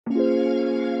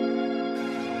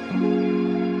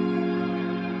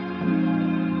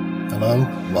Hello,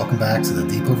 welcome back to the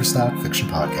Deep Overstock Fiction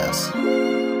Podcast.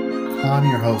 I'm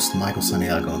your host, Michael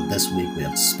Santiago, and this week we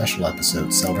have a special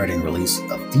episode celebrating the release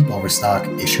of Deep Overstock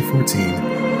Issue 14,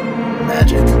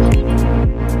 Magic.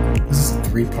 This is a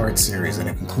 3-part series and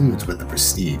it concludes with The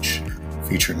Prestige,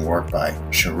 featuring work by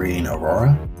Shireen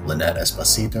Arora, Lynette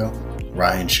Esposito,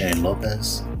 Ryan Shane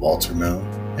Lopez, Walter Moon,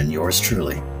 and yours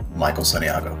truly, Michael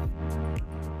Santiago.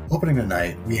 Opening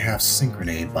tonight, we have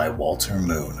Synchrony by Walter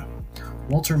Moon.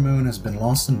 Walter Moon has been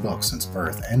lost in books since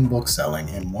birth and bookselling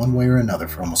in one way or another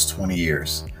for almost 20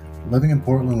 years. Living in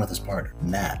Portland with his partner,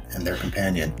 Nat, and their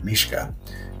companion, Mishka,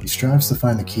 he strives to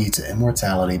find the key to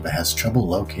immortality but has trouble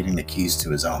locating the keys to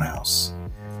his own house.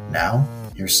 Now,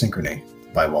 here's Synchrony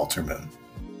by Walter Moon.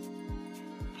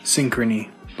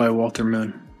 Synchrony by Walter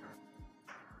Moon.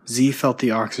 Z felt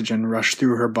the oxygen rush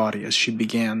through her body as she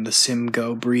began the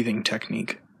Sim-Go breathing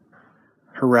technique.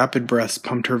 Her rapid breaths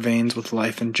pumped her veins with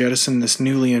life and jettisoned this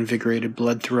newly invigorated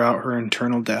blood throughout her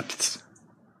internal depths.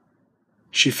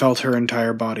 She felt her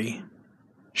entire body.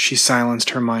 She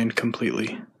silenced her mind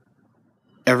completely.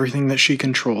 Everything that she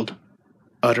controlled,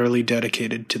 utterly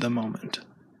dedicated to the moment.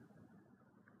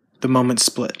 The moment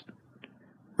split,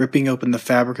 ripping open the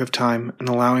fabric of time and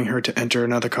allowing her to enter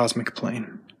another cosmic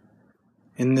plane.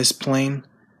 In this plane,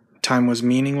 time was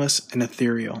meaningless and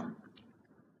ethereal.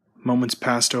 Moments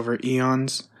passed over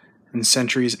eons, and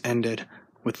centuries ended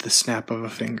with the snap of a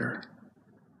finger.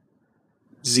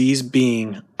 Z's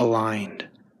being aligned.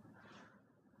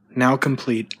 Now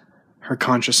complete, her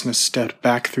consciousness stepped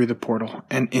back through the portal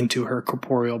and into her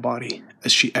corporeal body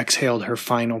as she exhaled her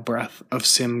final breath of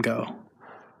Sim-Go.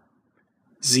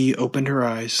 Z opened her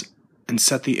eyes and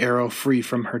set the arrow free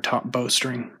from her top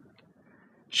bowstring.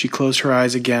 She closed her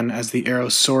eyes again as the arrow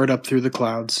soared up through the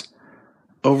clouds,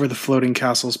 over the floating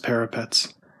castle's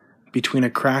parapets, between a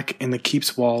crack in the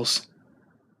keep's walls,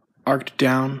 arced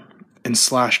down and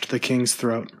slashed the king's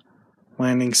throat,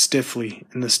 landing stiffly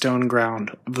in the stone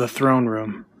ground of the throne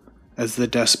room as the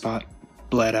despot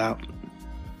bled out.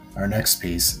 Our next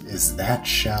piece is That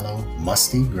Shallow,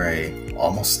 Musty Gray,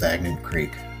 Almost Stagnant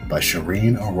Creek by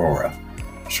Shireen Arora.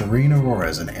 Shireen Arora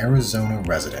is an Arizona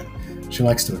resident. She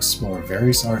likes to explore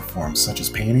various art forms such as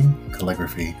painting,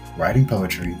 calligraphy, writing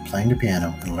poetry, playing the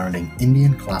piano, and learning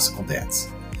Indian classical dance.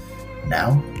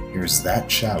 Now, here's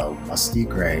That Shallow, Musty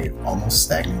Gray, Almost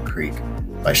Stagnant Creek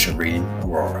by Shireen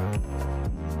Arora.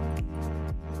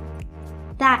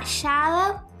 That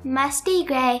Shallow, Musty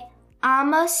Gray,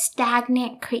 Almost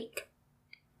Stagnant Creek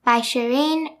by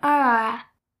Shireen Arora.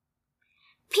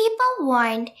 People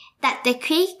warned that the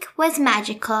creek was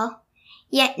magical,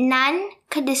 yet none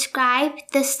could describe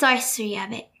the sorcery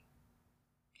of it.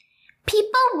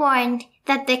 People warned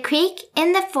that the creek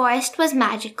in the forest was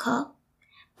magical,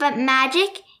 but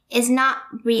magic is not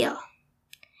real.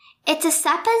 It's a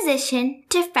supposition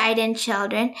to frighten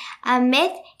children, a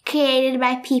myth created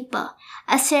by people,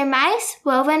 a surmise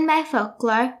woven by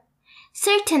folklore,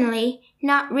 certainly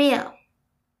not real.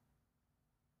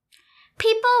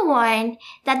 People warned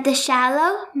that the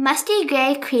shallow, musty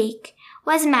gray creek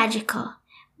was magical,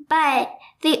 but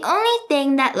the only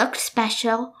thing that looked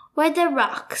special were the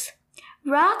rocks.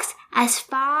 Rocks as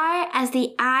far as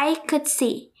the eye could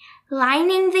see,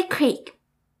 lining the creek.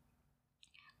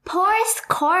 Porous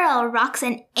coral rocks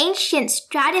and ancient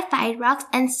stratified rocks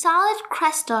and solid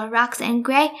crustal rocks and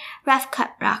gray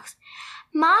rough-cut rocks.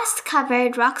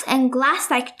 Moss-covered rocks and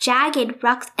glass-like jagged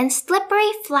rocks and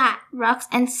slippery flat rocks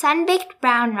and sun-baked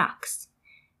brown rocks.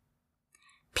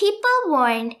 People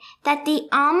warned that the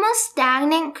almost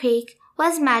stagnant creek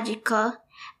was magical,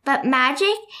 but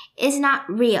magic is not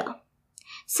real.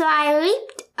 So I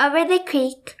leaped over the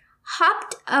creek,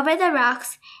 hopped over the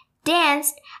rocks,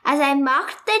 danced as I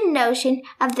mocked the notion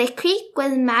of the creek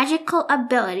with magical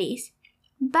abilities.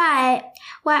 But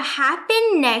what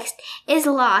happened next is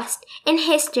lost in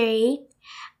history.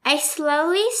 I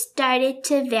slowly started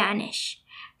to vanish.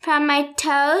 From my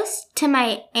toes to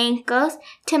my ankles,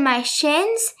 to my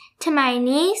shins, to my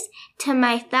knees, to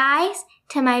my thighs,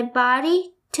 to my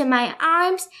body, to my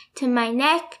arms, to my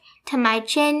neck, to my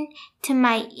chin, to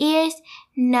my ears,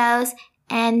 nose,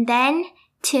 and then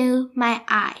to my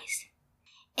eyes.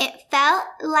 It felt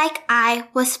like I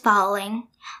was falling.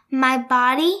 My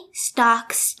body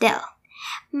stock still.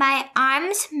 My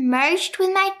arms merged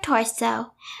with my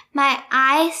torso, my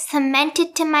eyes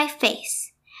cemented to my face.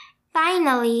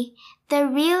 Finally, the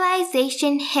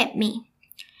realization hit me.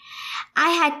 I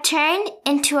had turned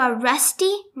into a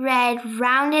rusty, red,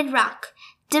 rounded rock,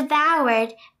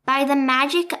 devoured by the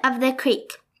magic of the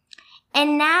creek.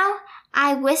 And now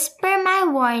I whisper my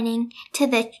warning to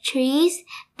the trees,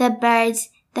 the birds,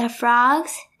 the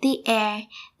frogs, the air,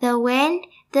 the wind,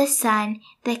 the sun,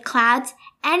 the clouds,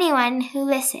 anyone who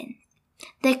listens.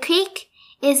 The creek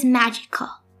is magical.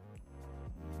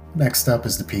 Next up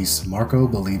is the piece Marco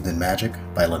Believed in Magic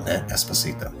by Lynette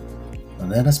Esposito.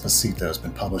 Lynette Esposito has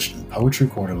been published in Poetry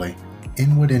Quarterly,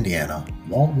 Inwood, Indiana,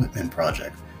 Walt Whitman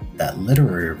Project, That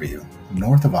Literary Review,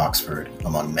 North of Oxford,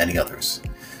 among many others.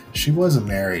 She was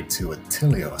married to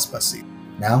Attilio Esposito.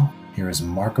 Now, here is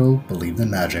Marco Believed in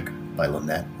Magic by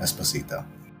Lynette Esposito.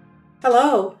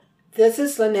 Hello, this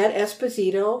is Lynette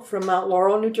Esposito from Mount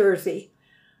Laurel, New Jersey.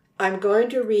 I'm going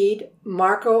to read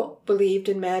Marco Believed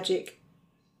in Magic.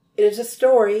 It is a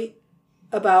story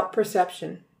about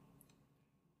perception.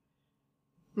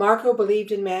 Marco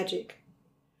believed in magic.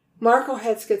 Marco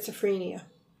had schizophrenia.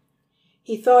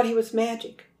 He thought he was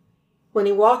magic. When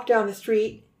he walked down the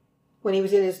street, when he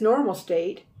was in his normal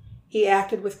state, he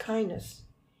acted with kindness.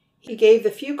 He gave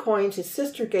the few coins his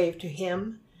sister gave to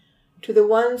him to the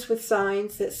ones with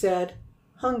signs that said,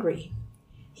 hungry.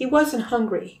 He wasn't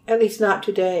hungry, at least not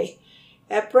today.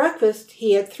 At breakfast,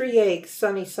 he had 3 eggs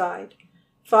sunny side,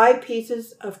 5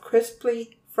 pieces of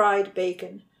crisply fried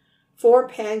bacon, 4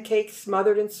 pancakes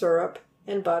smothered in syrup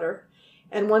and butter,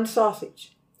 and 1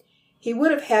 sausage. He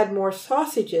would have had more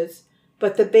sausages,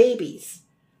 but the babies,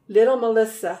 little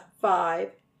Melissa,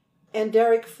 5, and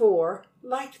Derek, 4,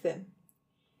 liked them.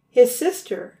 His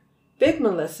sister, big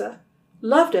Melissa,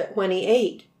 loved it when he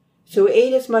ate, so he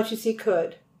ate as much as he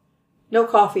could. No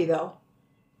coffee, though.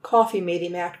 Coffee made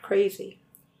him act crazy.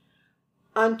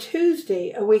 On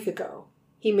Tuesday, a week ago,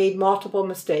 he made multiple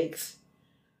mistakes.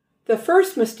 The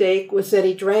first mistake was that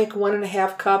he drank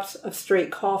 1.5 cups of straight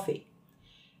coffee.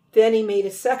 Then he made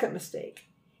a second mistake.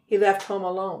 He left home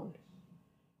alone.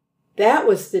 That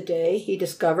was the day he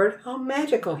discovered how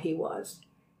magical he was.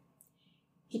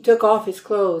 He took off his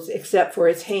clothes except for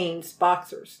his Hanes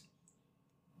boxers.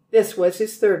 This was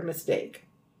his third mistake.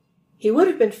 He would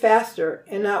have been faster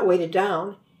and not weighted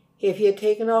down if he had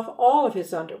taken off all of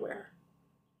his underwear.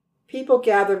 People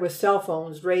gathered with cell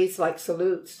phones raised like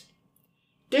salutes.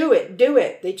 Do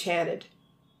it, they chanted.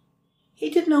 He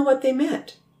didn't know what they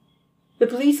meant. The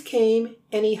police came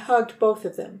and he hugged both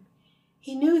of them.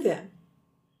 He knew them.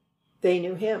 They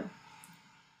knew him.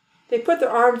 They put their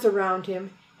arms around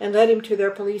him and led him to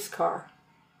their police car.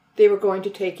 They were going to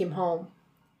take him home.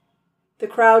 The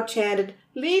crowd chanted,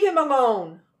 "Leave him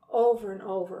alone," over and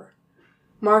over.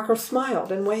 Marco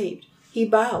smiled and waved. He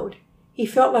bowed. He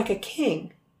felt like a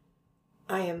king.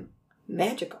 "I am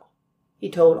magical," he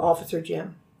told Officer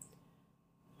Jim.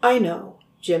 "I know,"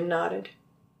 Jim nodded.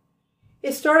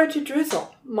 It started to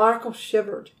drizzle. Marco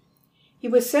shivered. He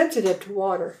was sensitive to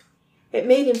water. It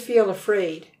made him feel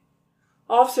afraid.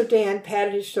 Officer Dan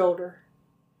patted his shoulder.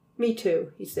 "Me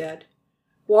too," he said.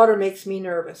 "Water makes me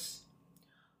nervous."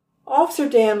 Officer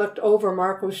Dan looked over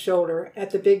Marco's shoulder at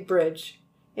the big bridge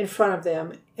in front of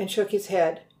them and shook his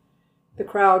head. The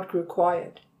crowd grew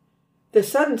quiet. The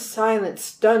sudden silence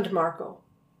stunned Marco.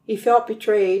 He felt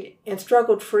betrayed and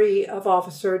struggled free of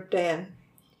Officer Dan.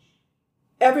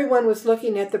 Everyone was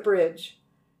looking at the bridge.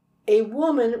 A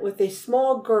woman with a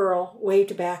small girl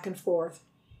waved back and forth.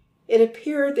 It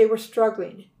appeared they were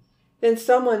struggling. Then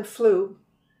something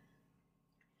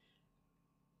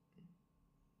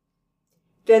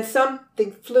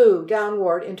flew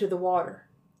downward into the water.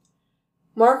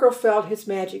 Marco felt his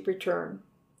magic return.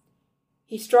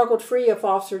 He struggled free of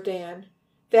Officer Dan.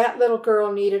 That little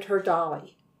girl needed her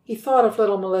dolly. He thought of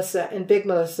little Melissa and big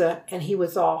Melissa, and he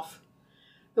was off.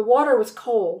 The water was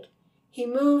cold. He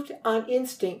moved on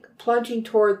instinct, plunging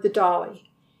toward the dolly.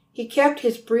 He kept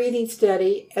his breathing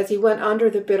steady as he went under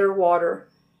the bitter water.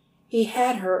 He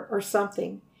had her, or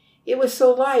something. It was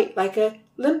so light, like a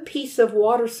limp piece of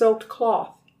water-soaked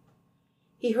cloth.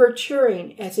 He heard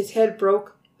chirring as his head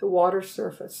broke the water's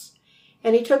surface,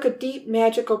 and he took a deep,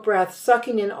 magical breath,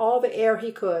 sucking in all the air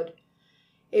he could.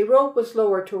 A rope was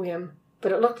lowered to him,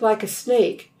 but it looked like a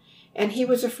snake, and he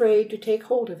was afraid to take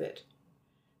hold of it.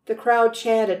 The crowd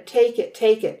chanted, take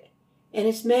it, and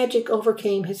his magic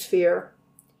overcame his fear.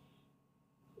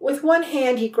 With one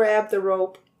hand he grabbed the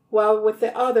rope, while with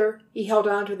the other he held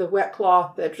onto the wet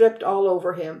cloth that dripped all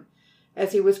over him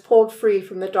as he was pulled free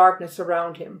from the darkness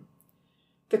around him.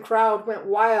 The crowd went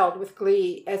wild with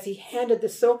glee as he handed the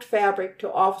soaked fabric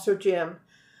to Officer Jim,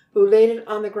 who laid it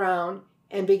on the ground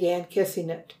and began kissing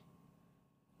it.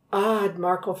 Odd,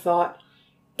 Marco thought,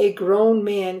 a grown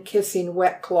man kissing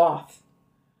wet cloth.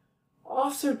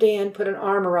 Officer Dan put an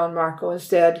arm around Marco and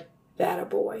said, "That a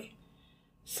boy."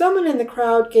 Someone in the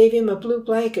crowd gave him a blue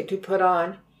blanket to put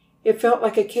on. It felt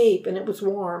like a cape, and it was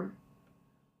warm.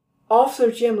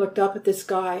 Officer Jim looked up at the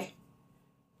sky.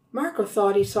 Marco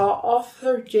thought he saw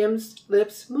Officer Jim's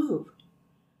lips move.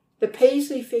 The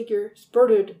paisley figure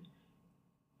spurted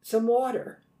some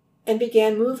water and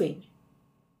began moving.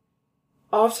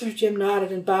 Officer Jim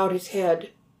nodded and bowed his head.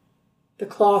 The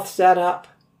cloth sat up.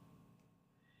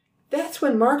 That's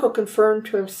when Marco confirmed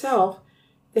to himself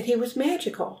that he was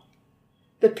magical.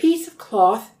 The piece of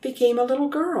cloth became a little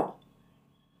girl.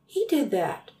 He did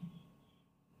that.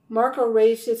 Marco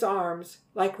raised his arms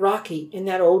like Rocky in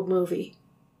that old movie.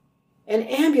 An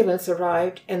ambulance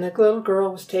arrived and the little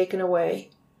girl was taken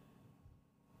away.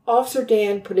 Officer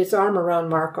Dan put his arm around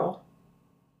Marco.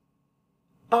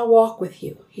 I'll walk with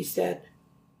you, he said.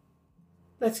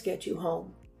 Let's get you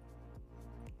home.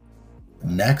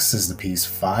 Next is the piece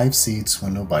 5 Seed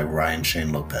Swindle by Ryan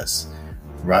Shane Lopez.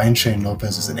 Ryan Shane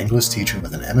Lopez is an English teacher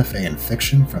with an MFA in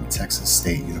fiction from Texas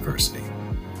State University.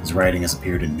 His writing has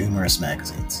appeared in numerous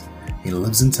magazines. He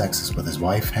lives in Texas with his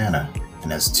wife Hannah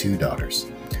and has 2 daughters.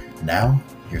 Now,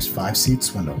 here's 5 Seed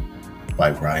Swindle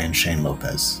by Ryan Shane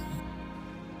Lopez.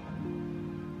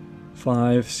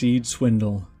 5 Seed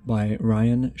Swindle by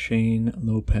Ryan Shane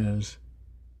Lopez.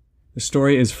 The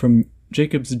story is from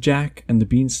Jacob's Jack and the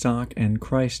Beanstalk and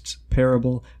Christ's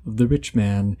Parable of the Rich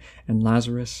Man and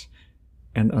Lazarus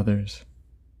and others.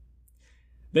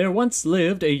 There once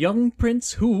lived a young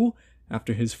prince who,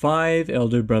 after his 5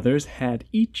 elder brothers had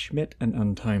each met an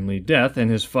untimely death and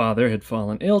his father had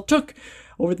fallen ill, took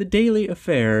over the daily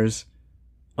affairs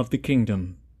of the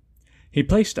kingdom. He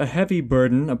placed a heavy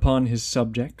burden upon his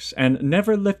subjects, and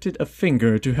never lifted a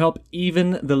finger to help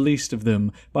even the least of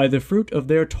them. By the fruit of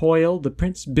their toil the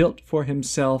prince built for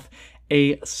himself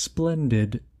a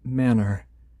splendid manor.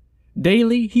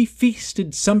 Daily he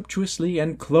feasted sumptuously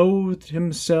and clothed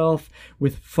himself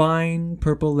with fine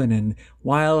purple linen,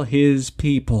 while his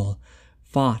people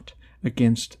fought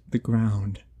against the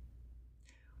ground.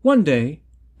 One day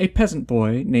a peasant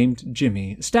boy named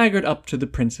Jimmy staggered up to the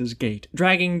prince's gate,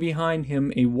 dragging behind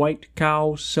him a white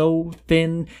cow so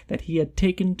thin that he had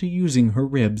taken to using her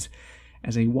ribs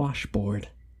as a washboard.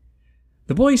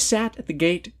 The boy sat at the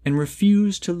gate and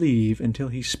refused to leave until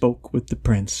he spoke with the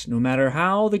prince, no matter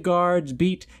how the guards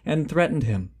beat and threatened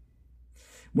him.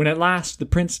 When at last the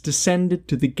prince descended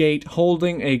to the gate,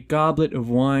 holding a goblet of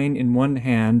wine in one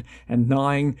hand and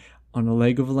gnawing on a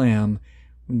leg of lamb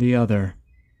in the other,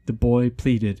 the boy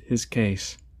pleaded his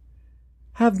case.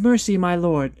 "Have mercy, my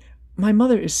lord. My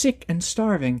mother is sick and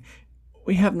starving.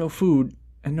 We have no food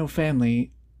and no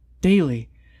family. Daily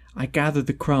I gather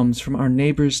the crumbs from our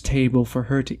neighbor's table for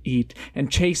her to eat,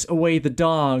 and chase away the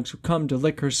dogs who come to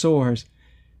lick her sores.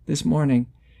 This morning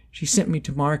she sent me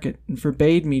to market and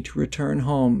forbade me to return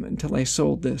home until I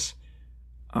sold this,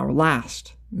 our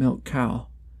last milk cow.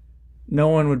 No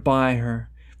one would buy her,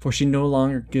 for she no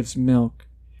longer gives milk.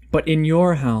 But in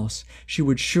your house she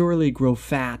would surely grow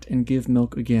fat and give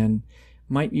milk again.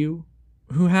 Might you,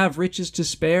 who have riches to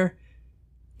spare,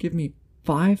 give me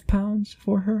 5 pounds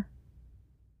for her?"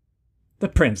 The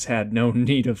prince had no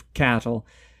need of cattle,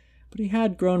 but he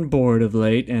had grown bored of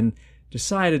late and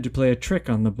decided to play a trick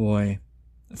on the boy.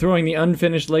 Throwing the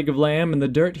unfinished leg of lamb in the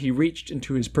dirt, he reached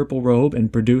into his purple robe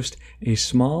and produced a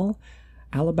small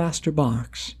alabaster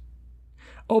box.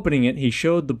 Opening it, he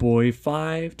showed the boy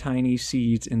 5 tiny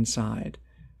seeds inside.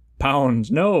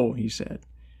 "Pounds, no," he said,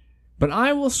 "but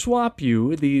I will swap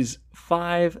you these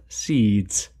 5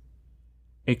 seeds."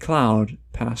 A cloud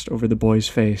passed over the boy's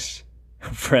face.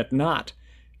 "Fret not,"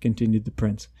 continued the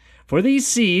prince, "for these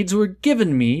seeds were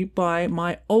given me by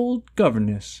my old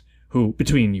governess, who,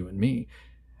 between you and me,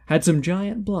 had some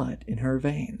giant blood in her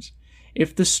veins.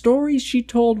 If the stories she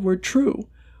told were true,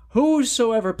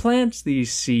 whosoever plants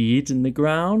these seeds in the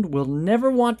ground will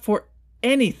never want for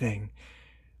anything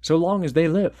so long as they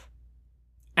live.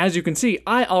 As you can see,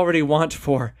 I already want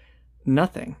for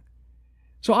nothing.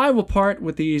 So I will part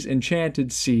with these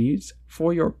enchanted seeds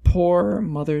for your poor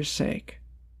mother's sake."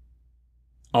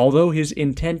 Although his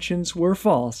intentions were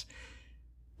false,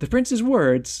 the prince's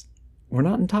words were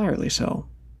not entirely so.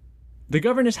 The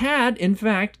governess had, in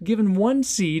fact, given 1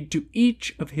 seed to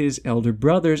each of his elder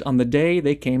brothers on the day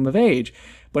they came of age,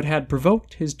 but had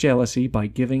provoked his jealousy by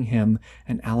giving him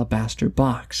an alabaster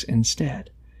box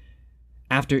instead.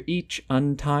 After each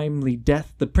untimely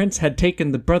death, the prince had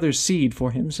taken the brother's seed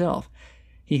for himself.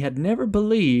 He had never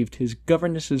believed his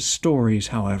governess's stories,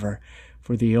 however,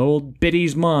 for the old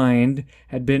biddy's mind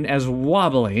had been as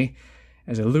wobbly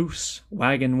as a loose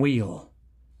wagon wheel.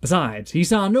 Besides, he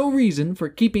saw no reason for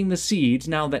keeping the seeds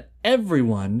now that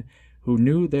everyone who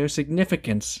knew their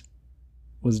significance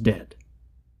was dead.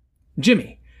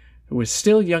 Jimmy, who was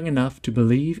still young enough to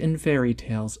believe in fairy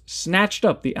tales, snatched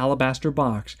up the alabaster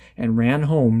box and ran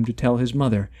home to tell his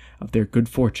mother of their good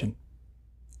fortune.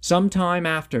 Some time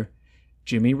after,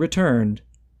 Jimmy returned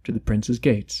to the prince's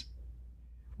gates.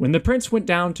 When the prince went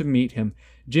down to meet him,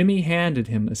 Jimmy handed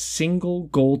him a single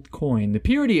gold coin, the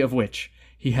purity of which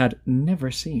he had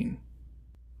never seen.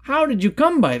 "How did you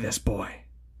come by this, boy?"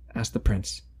 asked the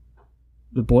prince.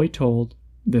 The boy told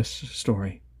this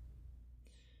story.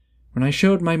 "When I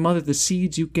showed my mother the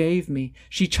seeds you gave me,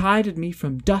 she chided me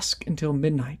from dusk until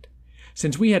midnight.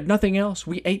 Since we had nothing else,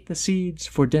 we ate the seeds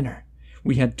for dinner.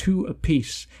 We had 2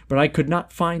 apiece, but I could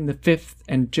not find the 5th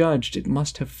and judged it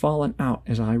must have fallen out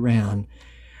as I ran.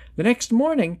 The next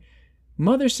morning,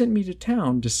 Mother sent me to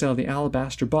town to sell the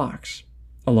alabaster box.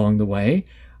 Along the way,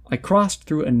 I crossed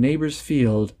through a neighbor's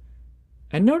field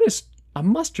and noticed a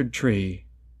mustard tree,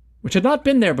 which had not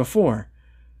been there before.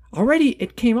 Already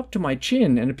it came up to my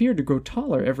chin and appeared to grow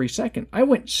taller every second. I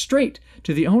went straight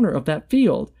to the owner of that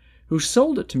field, who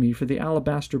sold it to me for the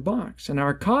alabaster box and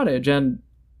our cottage and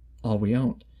all we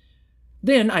owned.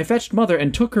 Then I fetched Mother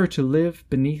and took her to live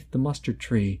beneath the mustard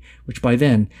tree, which by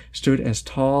then stood as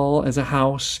tall as a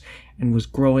house and was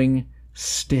growing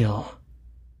still.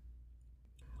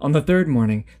 On the 3rd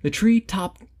morning, the tree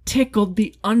top tickled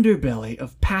the underbelly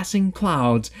of passing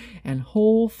clouds, and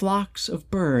whole flocks of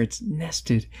birds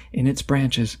nested in its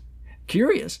branches.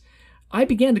 Curious, I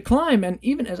began to climb, and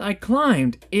even as I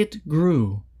climbed, it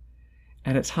grew.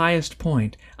 At its highest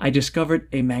point, I discovered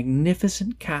a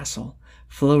magnificent castle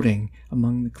floating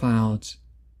among the clouds.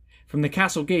 From the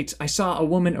castle gates, I saw a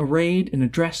woman arrayed in a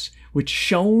dress which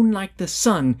shone like the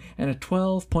sun and a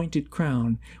 12-pointed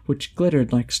crown which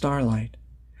glittered like starlight.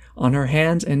 On her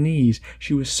hands and knees,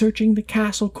 she was searching the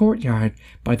castle courtyard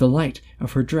by the light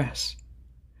of her dress.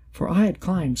 For I had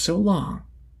climbed so long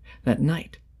that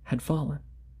night had fallen.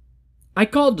 I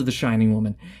called to the shining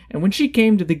woman, and when she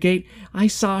came to the gate, I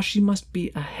saw she must be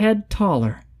a head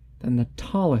taller than the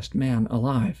tallest man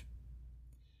alive.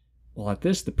 Well, at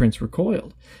this the prince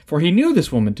recoiled, for he knew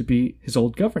this woman to be his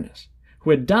old governess, who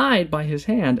had died by his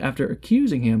hand after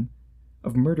accusing him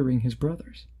of murdering his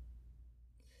brothers.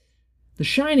 The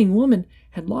shining woman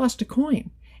had lost a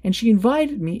coin, and she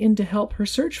invited me in to help her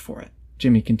search for it,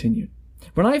 Jimmy continued.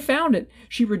 When I found it,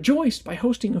 she rejoiced by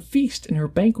hosting a feast in her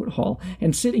banquet hall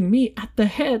and sitting me at the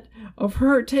head of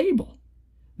her table.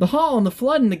 The hall and the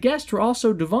flood and the guests were all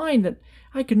so divine that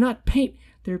I could not paint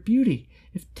their beauty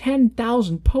if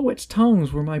 10,000 poets'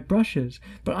 tongues were my brushes,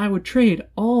 but I would trade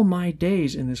all my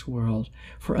days in this world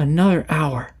for another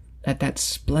hour at that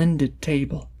splendid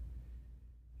table.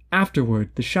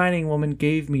 Afterward, the shining woman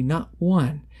gave me not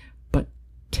 1, but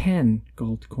 10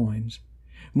 gold coins,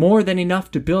 more than enough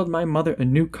to build my mother a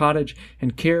new cottage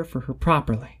and care for her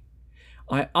properly.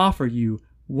 I offer you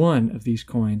 1 of these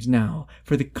coins now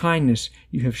for the kindness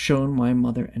you have shown my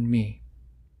mother and me."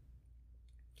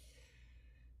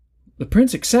 The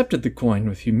prince accepted the coin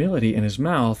with humility in his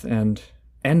mouth and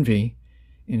envy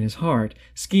in his heart,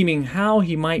 scheming how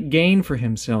he might gain for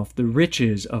himself the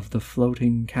riches of the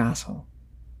floating castle.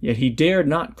 Yet he dared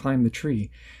not climb the tree,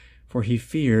 for he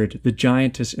feared the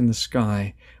giantess in the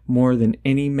sky more than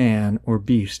any man or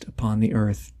beast upon the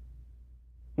earth.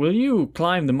 "Will you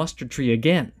climb the mustard tree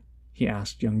again?" he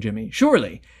asked young Jimmy.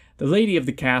 "Surely the lady of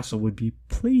the castle would be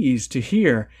pleased to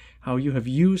hear how you have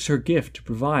used her gift to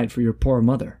provide for your poor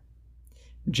mother."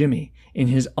 Jimmy, in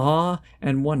his awe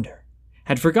and wonder,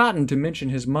 had forgotten to mention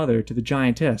his mother to the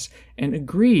giantess, and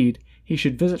agreed he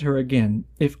should visit her again,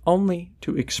 if only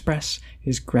to express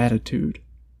his gratitude.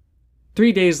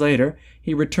 3 days later,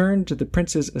 he returned to the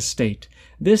prince's estate.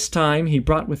 This time he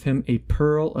brought with him a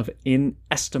pearl of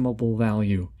inestimable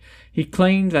value. He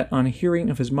claimed that on hearing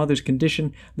of his mother's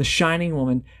condition, the shining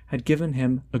woman had given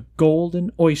him a golden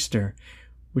oyster,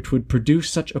 which would produce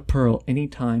such a pearl any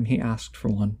time he asked for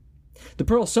one. The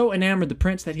pearl so enamored the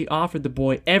prince that he offered the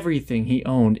boy everything he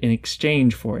owned in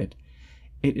exchange for it.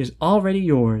 "It is already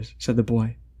yours," said the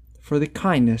boy, "for the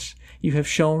kindness you have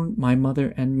shown my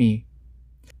mother and me."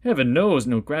 "Heaven knows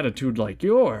no gratitude like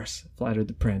yours," flattered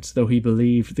the prince, though he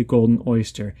believed the golden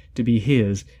oyster to be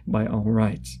his by all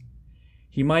rights.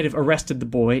 He might have arrested the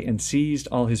boy and seized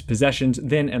all his possessions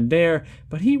then and there,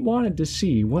 but he wanted to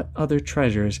see what other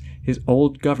treasures his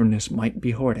old governess might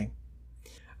be hoarding.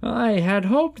 "I had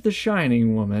hoped the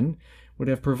shining woman would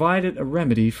have provided a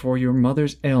remedy for your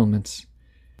mother's ailments.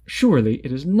 Surely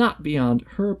it is not beyond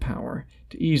her power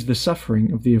to ease the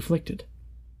suffering of the afflicted."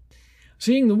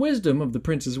 Seeing the wisdom of the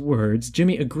prince's words,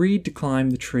 Jimmy agreed to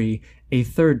climb the tree a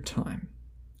 3rd time.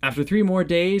 After 3 more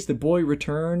days, the boy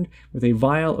returned with a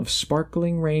vial of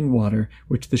sparkling rainwater,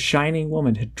 which the shining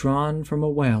woman had drawn from a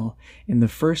well in the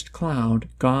first cloud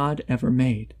God ever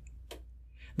made.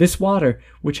 This water,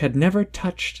 which had never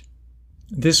touched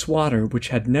This water, which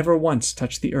had never once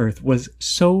touched the earth, was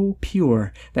so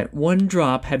pure that one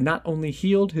drop had not only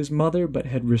healed his mother, but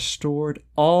had restored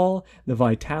all the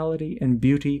vitality and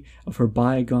beauty of her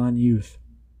bygone youth.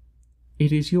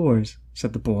 "It is yours,"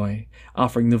 said the boy,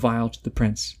 offering the vial to the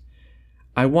prince.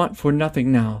 "I want for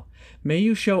nothing now. May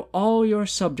you show all your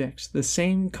subjects the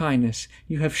same kindness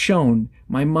you have shown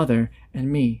my mother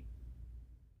and me."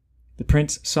 The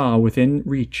prince saw within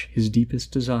reach his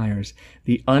deepest desires,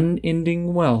 the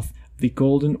unending wealth of the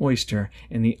golden oyster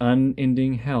and the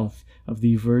unending health of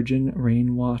the virgin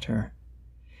rain-water.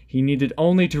 He needed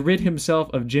only to rid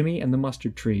himself of Jimmy and the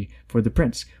mustard tree, for the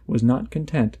prince was not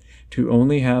content to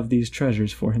only have these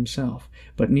treasures for himself,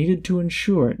 but needed to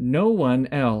ensure no one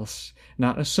else,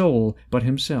 not a soul but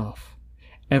himself,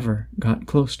 ever got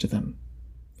close to them.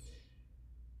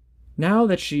 "Now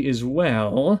that she is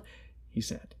well," he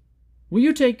said, "will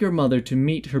you take your mother to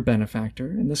meet her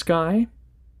benefactor in the sky?"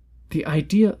 The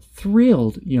idea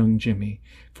thrilled young Jimmy,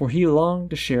 for he longed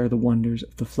to share the wonders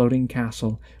of the floating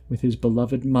castle with his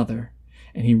beloved mother,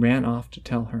 and he ran off to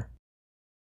tell her.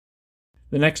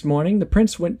 The next morning the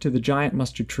prince went to the giant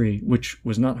mustard tree, which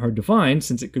was not hard to find,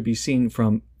 since it could be seen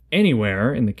from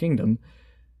anywhere in the kingdom.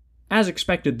 As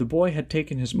expected, the boy had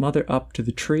taken his mother up to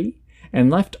the tree, and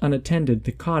left unattended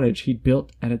the cottage he'd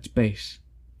built at its base.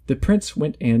 The prince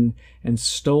went in and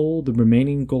stole the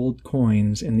remaining gold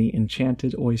coins in the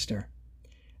enchanted oyster.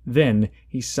 Then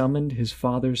he summoned his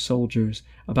father's soldiers,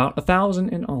 about 1,000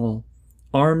 in all,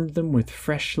 armed them with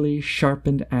freshly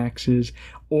sharpened axes,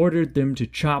 ordered them to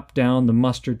chop down the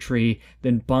mustard tree,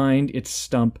 then bind its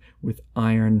stump with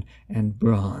iron and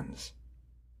bronze.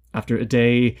 After a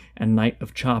day and night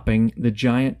of chopping, the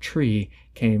giant tree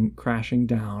came crashing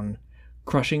down,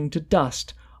 crushing to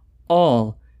dust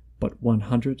all but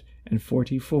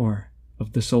 144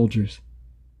 of the soldiers.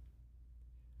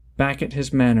 Back at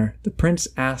his manor, the prince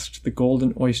asked the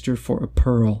golden oyster for a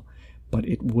pearl, but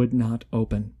it would not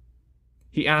open.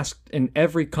 He asked in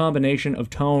every combination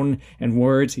of tone and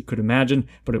words he could imagine,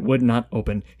 but it would not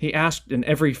open. He asked in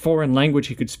every foreign language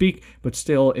he could speak, but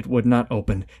still it would not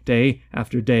open. Day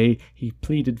after day he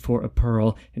pleaded for a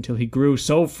pearl, until he grew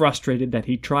so frustrated that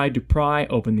he tried to pry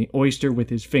open the oyster with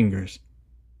his fingers.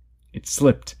 It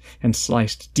slipped and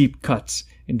sliced deep cuts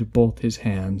into both his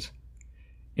hands.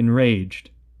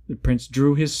 Enraged, the prince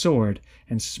drew his sword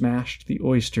and smashed the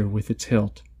oyster with its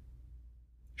hilt.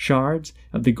 Shards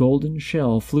of the golden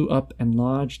shell flew up and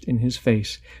lodged in his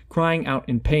face. Crying out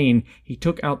in pain, he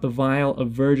took out the vial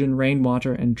of virgin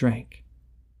rainwater and drank.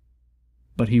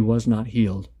 But he was not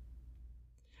healed.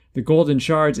 The golden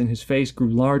shards in his face grew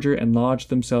larger and lodged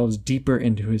themselves deeper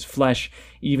into his flesh,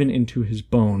 even into his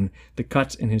bone. The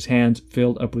cuts in his hands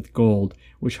filled up with gold,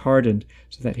 which hardened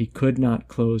so that he could not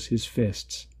close his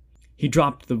fists. He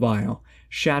dropped the vial,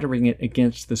 shattering it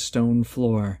against the stone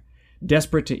floor.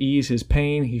 Desperate to ease his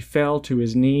pain, he fell to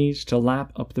his knees to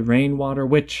lap up the rainwater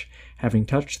which, having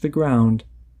touched the ground,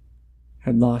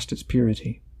 had lost its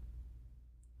purity.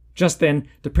 Just then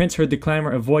the prince heard the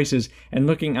clamor of voices, and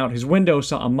looking out his window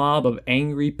saw a mob of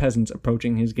angry peasants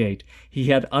approaching his gate. He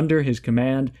had under his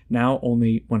command now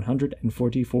only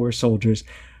 144 soldiers,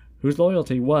 whose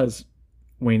loyalty was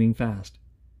waning fast.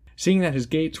 Seeing that his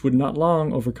gates would not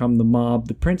long overcome the mob,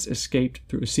 the prince escaped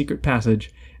through a secret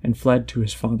passage and fled to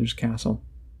his father's castle.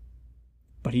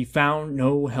 But he found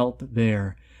no help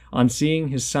there. On seeing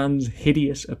his son's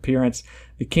hideous appearance,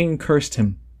 the king cursed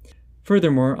him.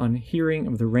 Furthermore, on hearing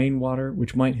of the rainwater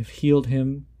which might have healed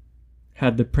him,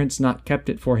 had the prince not kept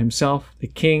it for himself, the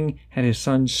king had his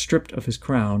son stripped of his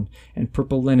crown and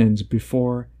purple linens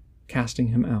before casting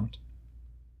him out.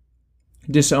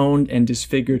 Disowned and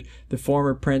disfigured, the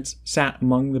former prince sat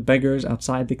among the beggars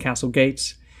outside the castle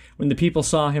gates. When the people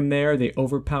saw him there, they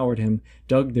overpowered him,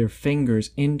 dug their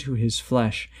fingers into his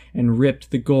flesh, and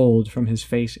ripped the gold from his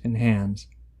face and hands.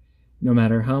 No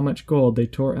matter how much gold they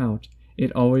tore out,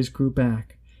 it always grew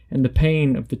back, and the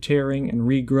pain of the tearing and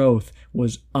regrowth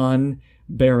was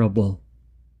unbearable.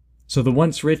 So the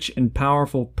once rich and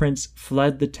powerful prince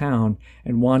fled the town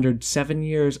and wandered 7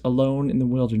 years alone in the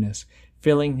wilderness,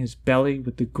 filling his belly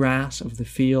with the grass of the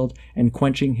field and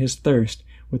quenching his thirst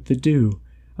with the dew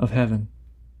of heaven.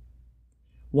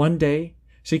 One day,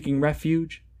 seeking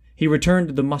refuge, he returned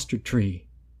to the mustard tree.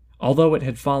 Although it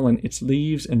had fallen, its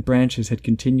leaves and branches had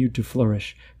continued to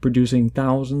flourish, producing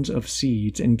thousands of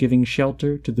seeds and giving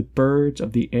shelter to the birds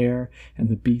of the air and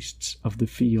the beasts of the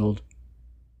field.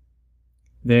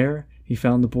 There he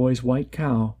found the boy's white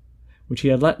cow, which he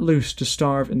had let loose to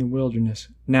starve in the wilderness,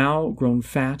 now grown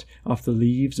fat off the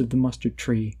leaves of the mustard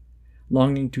tree.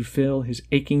 Longing to fill his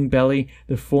aching belly,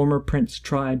 the former prince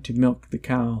tried to milk the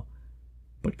cow,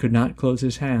 but could not close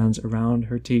his hands around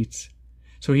her teats.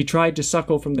 So he tried to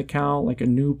suckle from the cow like a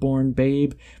newborn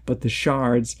babe, but the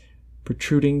shards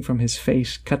protruding from his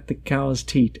face cut the cow's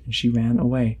teat, and she ran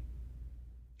away.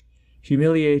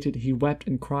 Humiliated, he wept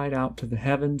and cried out to the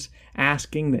heavens,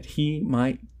 asking that he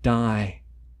might die.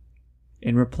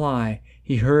 In reply,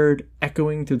 he heard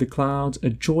echoing through the clouds a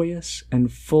joyous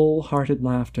and full-hearted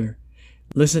laughter.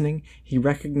 Listening, he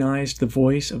recognized the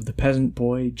voice of the peasant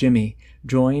boy, Jimmy,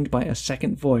 joined by a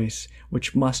second voice,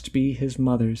 which must be his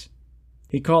mother's.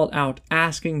 He called out,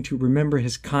 asking to remember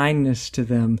his kindness to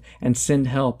them and send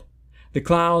help. The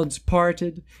clouds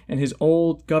parted, and his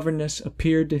old governess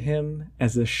appeared to him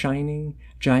as a shining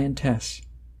giantess.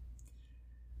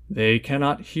 "They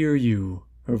cannot hear you,"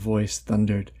 her voice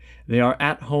thundered. "They are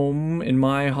at home in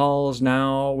my halls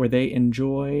now, where they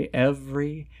enjoy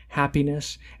every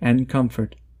happiness and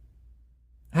comfort."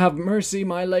 "Have mercy,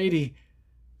 my lady,"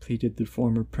 pleaded the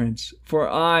former prince, "for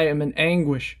I am in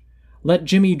anguish. Let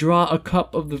Jimmy draw a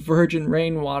cup of the virgin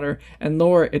rainwater and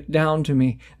lower it down to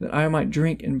me, that I might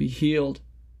drink and be healed."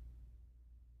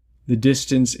 "The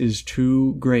distance is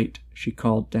too great," she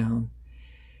called down.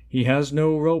 "He has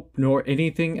no rope nor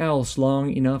anything else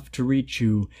long enough to reach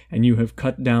you, and you have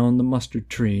cut down the mustard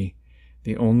tree,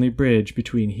 the only bridge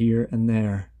between here and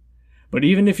there. But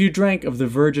even if you drank of the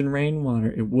virgin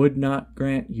rainwater, it would not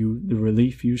grant you the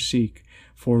relief you seek,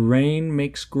 for rain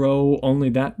makes grow only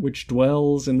that which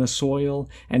dwells in the soil,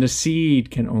 and a seed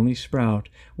can only sprout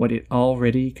what it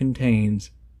already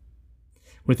contains."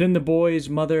 Within the boy's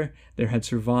mother there had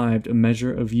survived a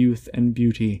measure of youth and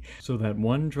beauty, so that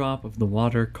one drop of the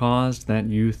water caused that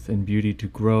youth and beauty to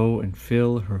grow and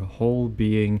fill her whole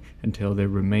being until there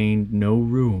remained no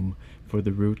room for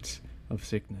the roots of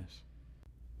sickness.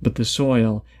 But the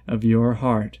soil of your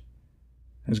heart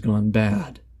has gone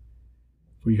bad,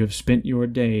 for you have spent your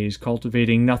days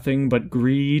cultivating nothing but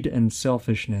greed and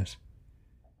selfishness.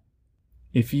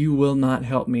 If you will not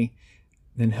help me,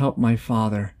 then help my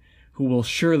father, who will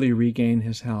surely regain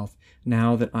his health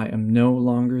now that I am no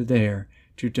longer there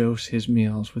to dose his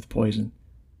meals with poison.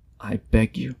 I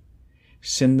beg you,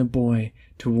 send the boy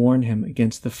to warn him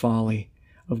against the folly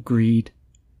of greed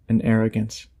and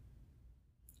arrogance.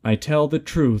 I tell the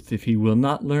truth, if he will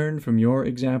not learn from your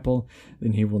example,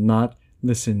 then he will not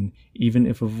listen, even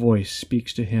if a voice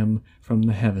speaks to him from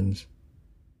the heavens."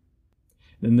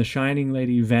 Then the shining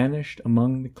lady vanished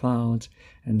among the clouds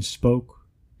and spoke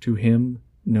to him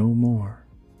no more.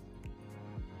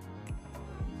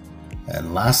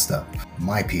 And last up,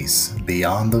 my piece,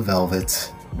 Beyond the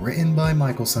Velvet, written by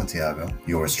Michael Santiago,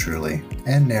 yours truly,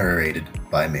 and narrated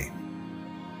by me.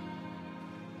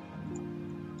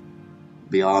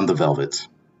 Beyond the Velvet.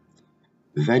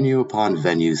 Venue upon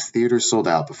venue, theaters sold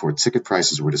out before ticket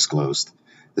prices were disclosed.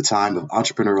 The time of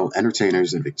entrepreneurial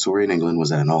entertainers in Victorian England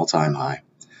was at an all-time high.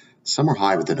 Some were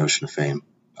high with the notion of fame.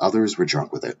 Others were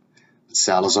drunk with it. But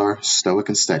Salazar, stoic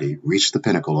and steady, reached the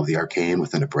pinnacle of the arcane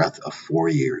within a breath of 4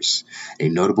 years, a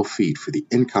notable feat for the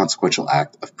inconsequential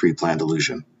act of pre-planned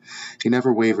illusion. He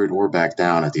never wavered or backed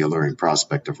down at the alluring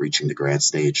prospect of reaching the grand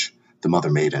stage, the Mother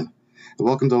Maiden. It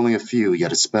welcomed only a few,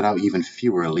 yet it sped out even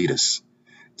fewer elitists.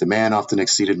 Demand often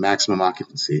exceeded maximum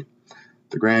occupancy.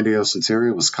 The grandiose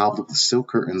interior was cobbled with silk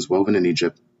curtains woven in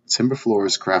Egypt, timber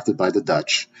floors crafted by the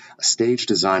Dutch, a stage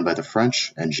designed by the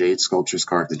French, and jade sculptures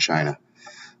carved in China.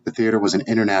 The theater was an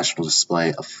international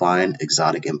display of fine,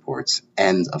 exotic imports,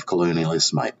 and of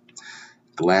colonialist might.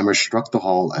 Glamour struck the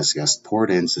hall as guests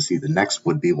poured in to see the next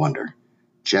would-be wonder.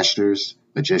 Jesters,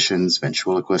 magicians,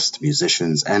 ventriloquists,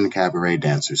 musicians, and cabaret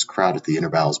dancers crowded the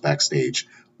intervals backstage,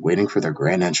 waiting for their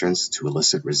grand entrance to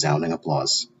elicit resounding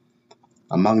applause.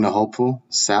 Among the hopeful,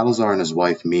 Salazar and his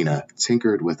wife Mina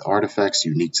tinkered with artifacts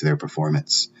unique to their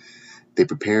performance. They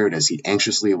prepared as he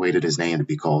anxiously awaited his name to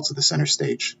be called to the center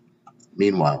stage.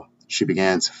 Meanwhile, she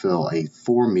began to fill a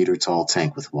 4-meter-tall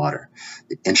tank with water,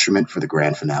 the instrument for the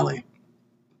grand finale.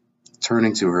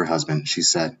 Turning to her husband, she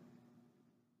said,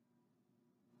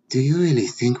 "Do you really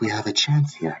think we have a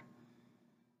chance here?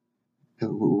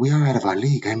 We are out of our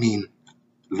league. I mean,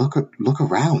 look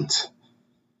around."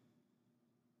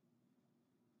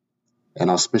 An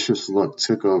auspicious look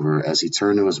took over as he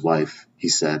turned to his wife. He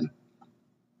said,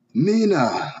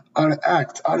 "Mina,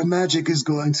 our magic is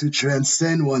going to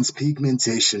transcend one's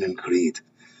pigmentation and creed.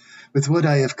 With what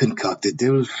I have concocted, they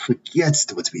will forget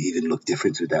what we even look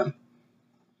different to them."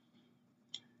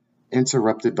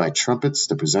 Interrupted by trumpets,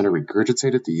 the presenter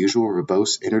regurgitated the usual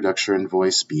verbose introduction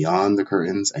voice beyond the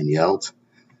curtains and yelled,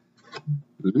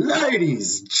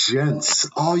 Ladies, gents,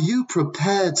 are you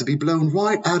prepared to be blown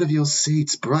right out of your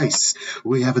seats? Bryce,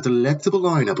 we have a delectable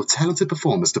lineup of talented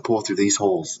performers to pour through these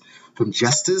halls. From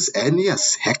jesters, and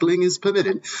yes, heckling is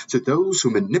permitted, to those who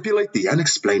manipulate the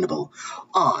unexplainable.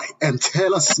 I am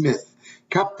Taylor Smith,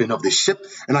 captain of the ship,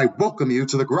 and I welcome you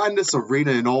to the grandest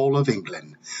arena in all of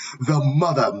England, the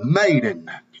Mother Maiden.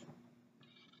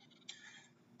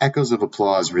 Echoes of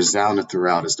applause resounded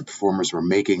throughout as the performers were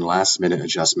making last-minute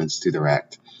adjustments to their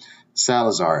act.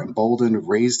 Salazar, emboldened,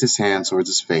 raised his hand towards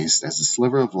his face as a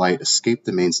sliver of light escaped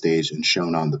the main stage and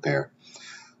shone on the pair.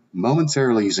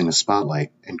 Momentarily using the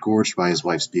spotlight, engorged by his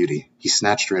wife's beauty, he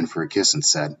snatched her in for a kiss and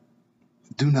said,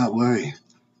 "Do not worry.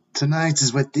 Tonight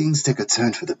is where things take a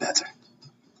turn for the better."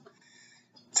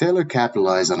 Taylor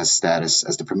capitalized on his status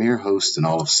as the premier host in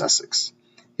all of Sussex.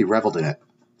 He reveled in it.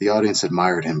 The audience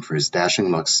admired him for his dashing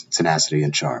looks, tenacity,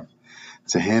 and charm.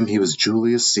 To him, he was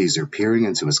Julius Caesar peering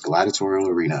into his gladiatorial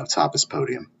arena atop his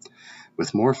podium.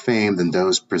 With more fame than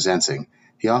those presenting,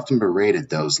 he often berated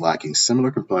those lacking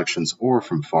similar complexions or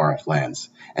from far-off lands,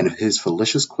 and his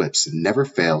fallacious quips never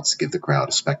failed to give the crowd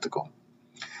a spectacle.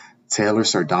 Taylor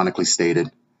sardonically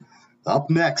stated, "Up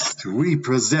next, we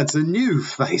present a new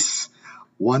face,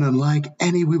 one unlike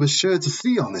any we were sure to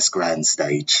see on this grand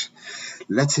stage.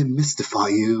 Let him mystify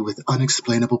you with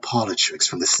unexplainable parlor tricks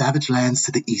from the savage lands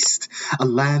to the east, a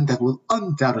land that will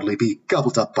undoubtedly be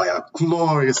gobbled up by our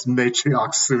glorious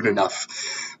matriarch soon enough.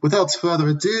 Without further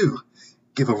ado,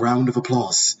 give a round of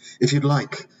applause, if you'd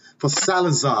like, for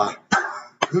Salazar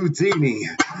Houdini,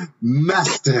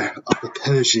 master of the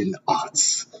Persian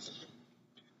arts."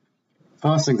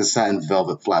 Tossing the satin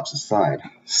velvet flaps aside,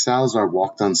 Salazar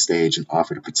walked on stage and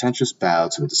offered a pretentious bow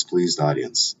to a displeased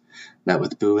audience. Met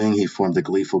with booing, he formed a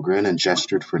gleeful grin and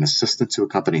gestured for an assistant to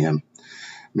accompany him.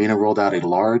 Mina rolled out a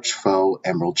large faux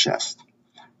emerald chest.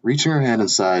 Reaching her hand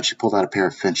inside, she pulled out a pair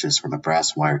of finches from a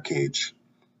brass wire cage.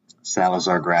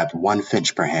 Salazar grabbed one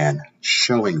finch per hand,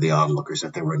 showing the onlookers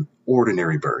that they were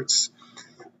ordinary birds.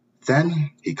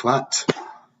 Then he clapped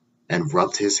and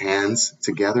rubbed his hands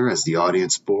together as the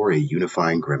audience bore a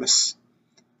unifying grimace.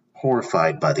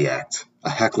 Horrified by the act, a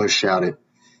heckler shouted,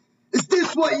 "Is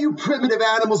this what you primitive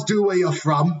animals do where you're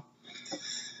from?"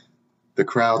 The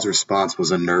crowd's response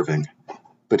was unnerving,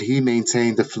 but he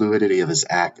maintained the fluidity of his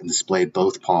act and displayed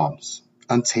both palms,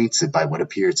 untainted by what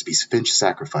appeared to be finch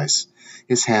sacrifice.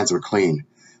 His hands were clean.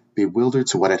 Bewildered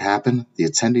to what had happened, the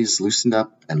attendees loosened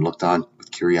up and looked on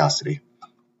with curiosity.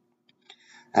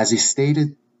 As he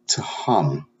stated to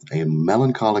hum a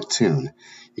melancholic tune,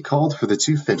 he called for the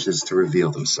two finches to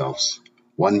reveal themselves.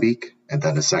 One beak, and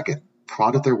then a second,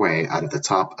 prodded their way out of the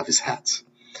top of his hat.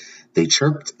 They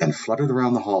chirped and fluttered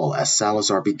around the hall as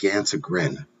Salazar began to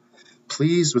grin.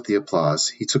 Pleased with the applause,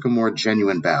 he took a more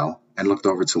genuine bow and looked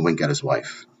over to wink at his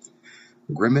wife.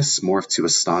 Grimace morphed to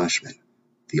astonishment.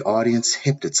 The audience,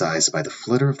 hypnotized by the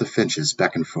flitter of the finches,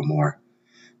 beckoned for more.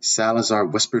 Salazar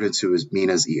whispered into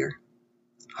Mina's ear,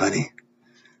 "Honey,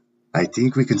 I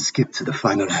think we can skip to the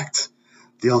final act,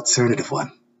 the alternative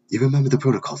one. You remember the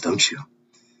protocol, don't you?"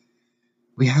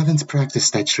 "We haven't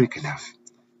practiced that trick enough.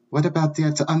 What about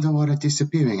the underwater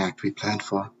disappearing act we planned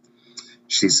for?"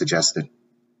 she suggested.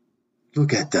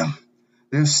 "Look at them.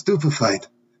 They're stupefied,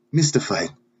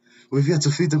 mystified. We've yet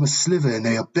to feed them a sliver and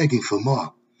they are begging for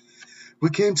more.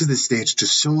 We came to this stage to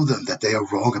show them that they are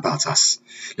wrong about us.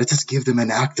 Let us give them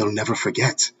an act they'll never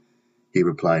forget," he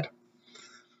replied.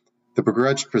 The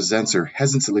begrudged presenter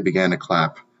hesitantly began to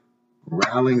clap,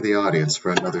 rallying the audience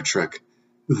for another trick.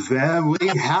 "There we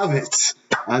have it!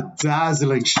 A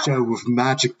dazzling show of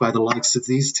magic by the likes of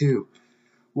these two.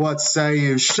 What say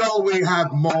you? Shall we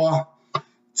have more?"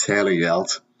 Taylor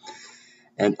yelled.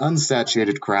 An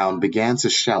unsatiated crowd began to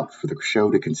shout for the show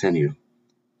to continue.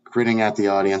 Grinning at the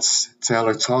audience,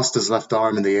 Taylor tossed his left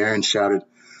arm in the air and shouted,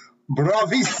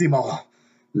 "Bravissimo!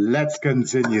 Let's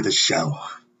continue the show."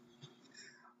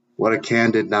 What a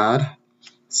candid nod.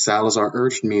 Salazar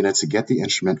urged Mina to get the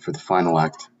instrument for the final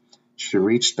act. She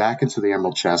reached back into the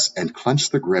emerald chest and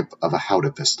clenched the grip of a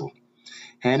Howdah pistol.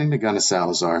 Handing the gun to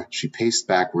Salazar, she paced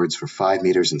backwards for 5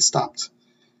 meters and stopped.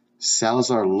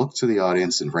 Salazar looked to the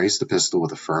audience and raised the pistol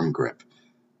with a firm grip.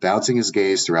 Bouncing his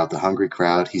gaze throughout the hungry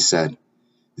crowd, he said,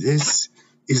 "This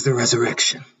is the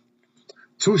resurrection.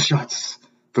 2 shots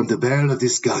from the barrel of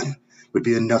this gun would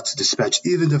be enough to dispatch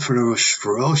even the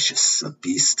ferocious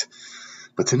beast.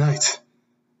 But tonight,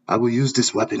 I will use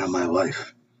this weapon on my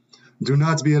wife. Do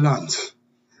not be alarmed,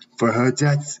 for her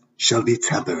death shall be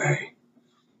temporary."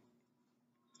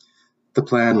 The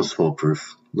plan was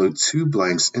foolproof. Load 2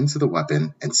 blanks into the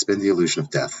weapon and spin the illusion of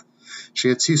death. She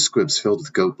had 2 squibs filled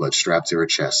with goat blood strapped to her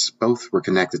chest. Both were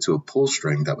connected to a pull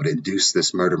string that would induce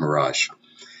this murder mirage.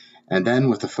 And then,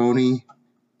 with a phony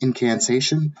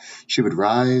incantation, she would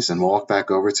rise and walk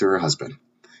back over to her husband,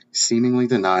 seemingly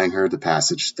denying her the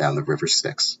passage down the river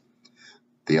Styx.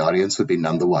 The audience would be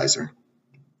none the wiser.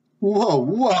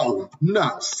 Whoa,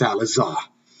 now, Salazar.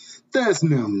 There's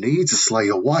no need to slay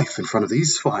your wife in front of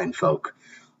these fine folk.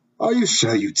 Are you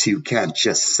sure you two can't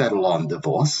just settle on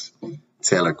divorce?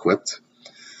 Taylor quipped.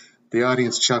 The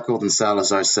audience chuckled and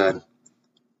Salazar said,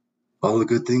 All the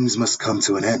good things must come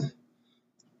to an end.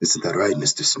 Isn't that right,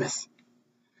 Mr. Smith?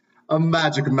 A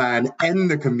magic man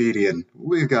and a comedian.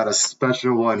 We've got a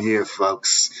special one here,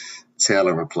 folks,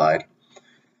 Taylor replied.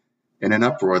 In an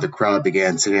uproar, the crowd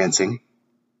began chanting,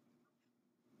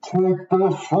 Take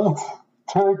the shot!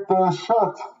 Take the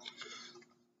shot!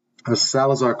 As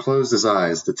Salazar closed his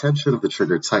eyes, the tension of the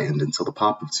trigger tightened until the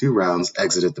pop of 2 rounds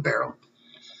exited the barrel.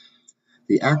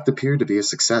 The act appeared to be a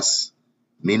success.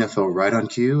 Mina fell right on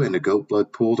cue, and the goat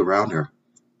blood pooled around her.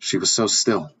 She was so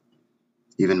still,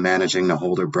 even managing to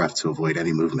hold her breath to avoid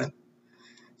any movement.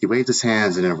 He waved his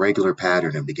hands in an irregular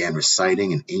pattern and began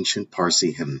reciting an ancient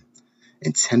Parsi hymn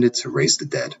intended to raise the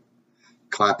dead.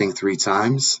 Clapping 3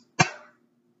 times,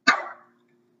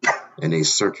 in a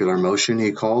circular motion,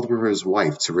 he called for his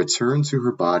wife to return to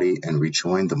her body and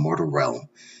rejoin the mortal realm.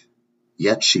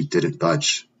 Yet she didn't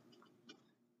budge.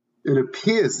 It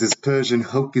appears this Persian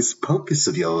hocus-pocus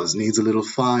of yours needs a little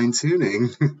fine-tuning,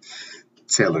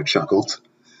 Taylor chuckled.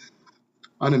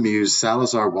 Unamused,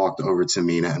 Salazar walked over to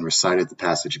Mina and recited the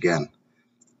passage again.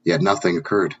 Yet nothing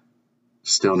occurred.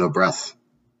 Still no breath.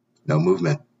 No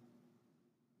movement.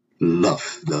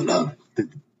 Love.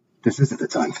 This isn't the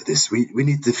time for this. We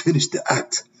need to finish the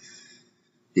act,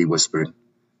 he whispered.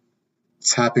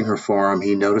 Tapping her forearm,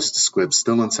 he noticed the squib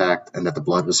still intact and that the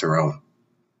blood was her own.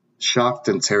 Shocked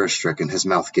and terror-stricken, his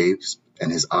mouth gaped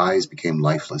and his eyes became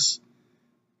lifeless.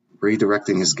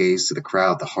 Redirecting his gaze to the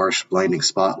crowd, the harsh, blinding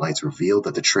spotlights revealed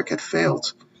that the trick had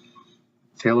failed.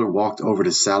 Taylor walked over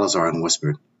to Salazar and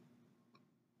whispered,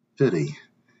 Pity,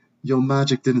 your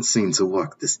magic didn't seem to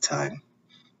work this time.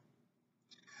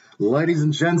 Ladies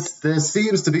and gents, there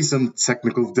seems to be some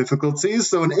technical difficulties,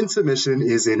 so an intermission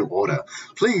is in order.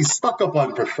 Please stock up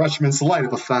on refreshments, light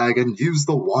up a fag, and use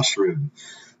the washroom.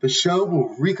 The show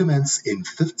will recommence in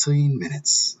 15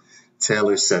 minutes,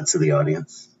 Taylor said to the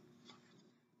audience.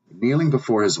 Kneeling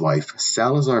before his wife,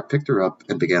 Salazar picked her up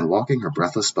and began walking her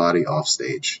breathless body off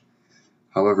stage.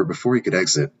 However, before he could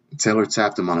exit, Taylor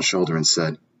tapped him on the shoulder and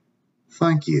said,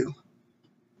 Thank you.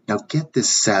 Now get this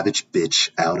savage bitch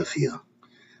out of here.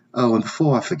 Oh, and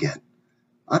before I forget,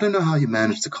 I don't know how you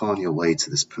managed to con your way to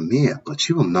this premiere, but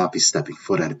you will not be stepping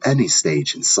foot at any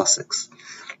stage in Sussex,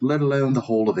 let alone the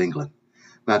whole of England,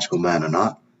 magical man or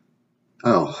not.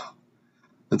 Oh,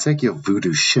 then take your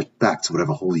voodoo shit back to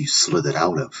whatever hole you slithered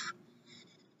out of.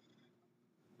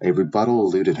 A rebuttal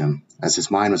eluded him, as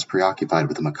his mind was preoccupied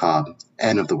with the macabre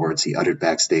and of the words he uttered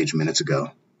backstage minutes ago.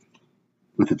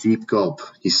 With a deep gulp,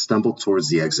 he stumbled towards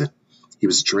the exit. He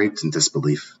was draped in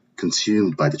disbelief,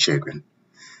 consumed by the chagrin.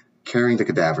 Carrying the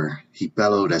cadaver, he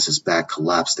bellowed as his back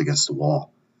collapsed against the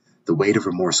wall. The weight of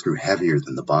remorse grew heavier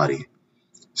than the body.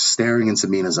 Staring into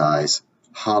Mina's eyes,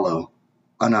 hollow,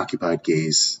 unoccupied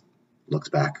gaze,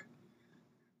 looked back.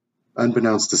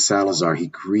 Unbeknownst to Salazar, he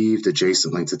grieved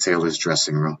adjacently to Taylor's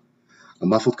dressing room. A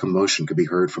muffled commotion could be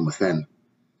heard from within.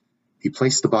 He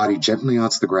placed the body gently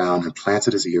onto the ground and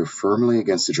planted his ear firmly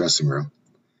against the dressing room.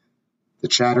 The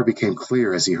chatter became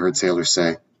clear as he heard Taylor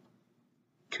say,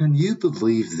 Can you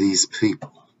believe these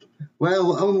people?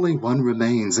 Well, only one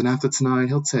remains, and after tonight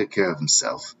he'll take care of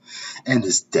himself and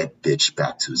his dead bitch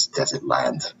back to his desert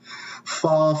land.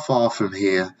 Far, far from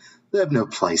here. They have no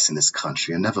place in this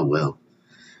country and never will.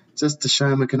 Just a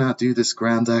shame we cannot do this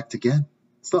grand act again.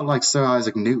 It's not like Sir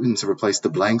Isaac Newton to replace the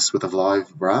blanks with a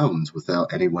live round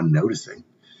without anyone noticing.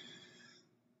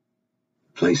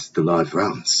 Replace the live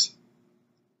rounds.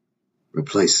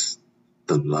 Replace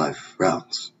the live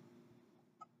rounds.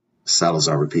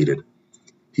 Salazar repeated.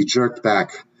 He jerked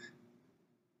back,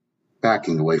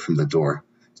 backing away from the door.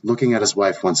 Looking at his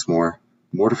wife once more,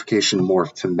 mortification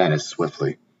morphed to menace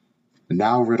swiftly. And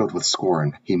now riddled with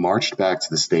scorn, he marched back to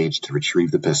the stage to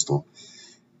retrieve the pistol.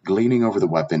 Gleaning over the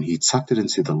weapon, he tucked it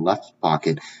into the left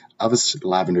pocket of his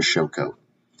lavender showcoat.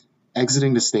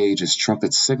 Exiting the stage, his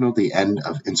trumpet signaled the end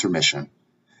of intermission.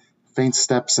 Faint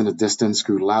steps in the distance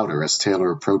grew louder as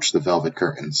Taylor approached the velvet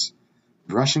curtains.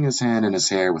 Brushing his hand in his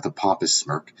hair with a pompous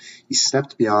smirk, he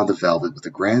stepped beyond the velvet with a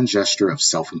grand gesture of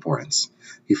self-importance.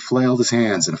 He flailed his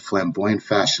hands in a flamboyant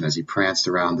fashion as he pranced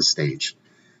around the stage.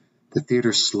 The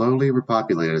theater slowly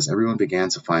repopulated as everyone began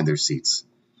to find their seats.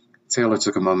 Taylor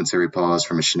took a momentary pause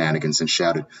from his shenanigans and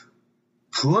shouted,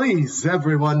 "Please,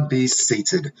 everyone be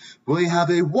seated. We have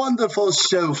a wonderful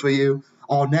show for you.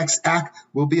 Our next act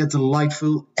will be a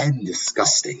delightful and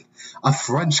disgusting. A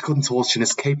French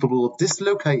contortionist capable of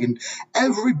dislocating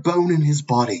every bone in his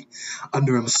body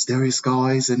under a mysterious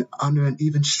guise and under an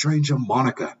even stranger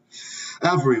moniker.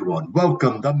 Everyone,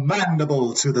 welcome the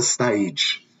Mandible to the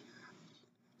stage."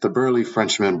 The burly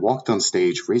Frenchman walked on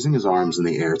stage, raising his arms in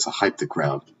the air to hype the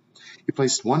crowd. He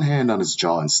placed one hand on his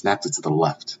jaw and snapped it to the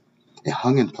left. It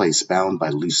hung in place, bound by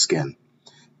loose skin.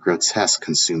 Grotesque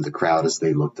consumed the crowd as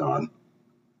they looked on.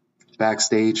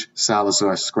 Backstage,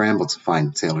 Salazar scrambled to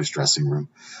find Taylor's dressing room.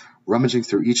 Rummaging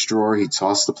through each drawer, he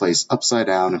tossed the place upside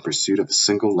down in pursuit of a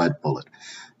single lead bullet.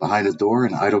 Behind a door,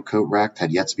 an idle coat rack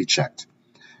had yet to be checked.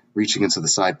 Reaching into the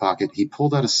side pocket, he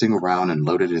pulled out a single round and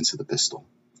loaded it into the pistol.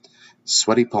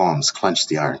 Sweaty palms clenched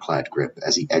the ironclad grip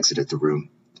as he exited the room.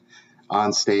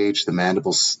 On stage, the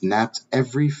Mandible snapped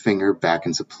every finger back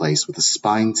into place with a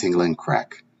spine-tingling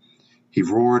crack. He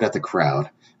roared at the crowd,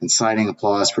 inciting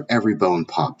applause for every bone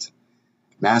popped.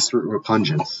 "Master at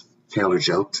repugnance," Taylor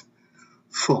joked.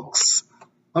 "Folks,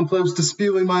 I'm close to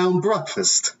spewing my own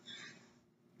breakfast."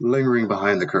 Lingering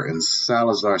behind the curtains,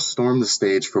 Salazar stormed the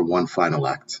stage for one final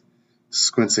act.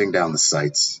 Squinting down the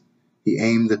sights, he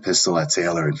aimed the pistol at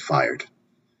Taylor and fired.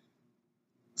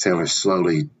 Taylor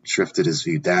slowly drifted his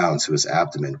view down to his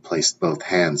abdomen and placed both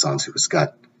hands onto his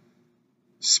gut.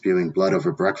 Spewing blood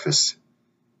over breakfast,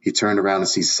 he turned around to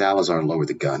see Salazar lower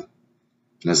the gun,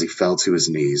 and as he fell to his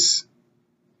knees,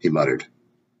 he muttered,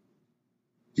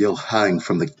 "You'll hang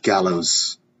from the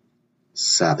gallows,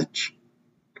 savage."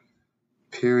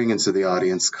 Peering into the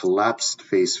audience, collapsed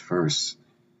face first.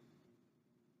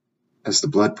 As the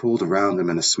blood pooled around him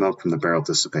and the smoke from the barrel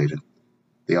dissipated,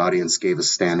 the audience gave a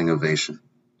standing ovation.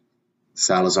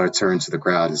 Salazar turned to the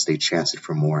crowd as they chanted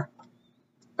for more.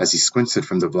 As he squinted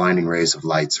from the blinding rays of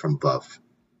lights from above,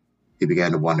 he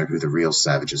began to wonder who the real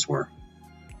savages were.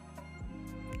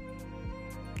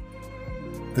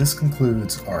 This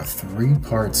concludes our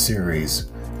 3-part series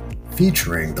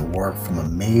featuring the work from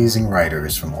amazing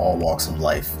writers from all walks of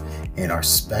life in our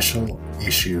special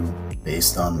issue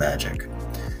based on magic.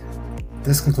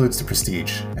 This concludes The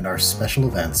Prestige and our special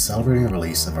event celebrating the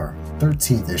release of our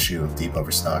 13th issue of Deep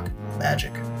Overstock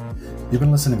Magic. You've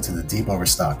been listening to the Deep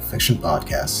Overstock Fiction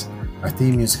Podcast. Our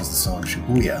theme music is the song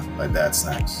Shibuya by Bad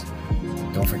Snacks.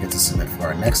 Don't forget to submit for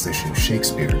our next issue,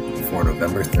 Shakespeare, before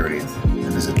November 30th,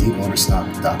 and visit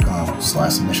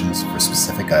deepoverstock.com/submissions for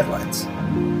specific guidelines.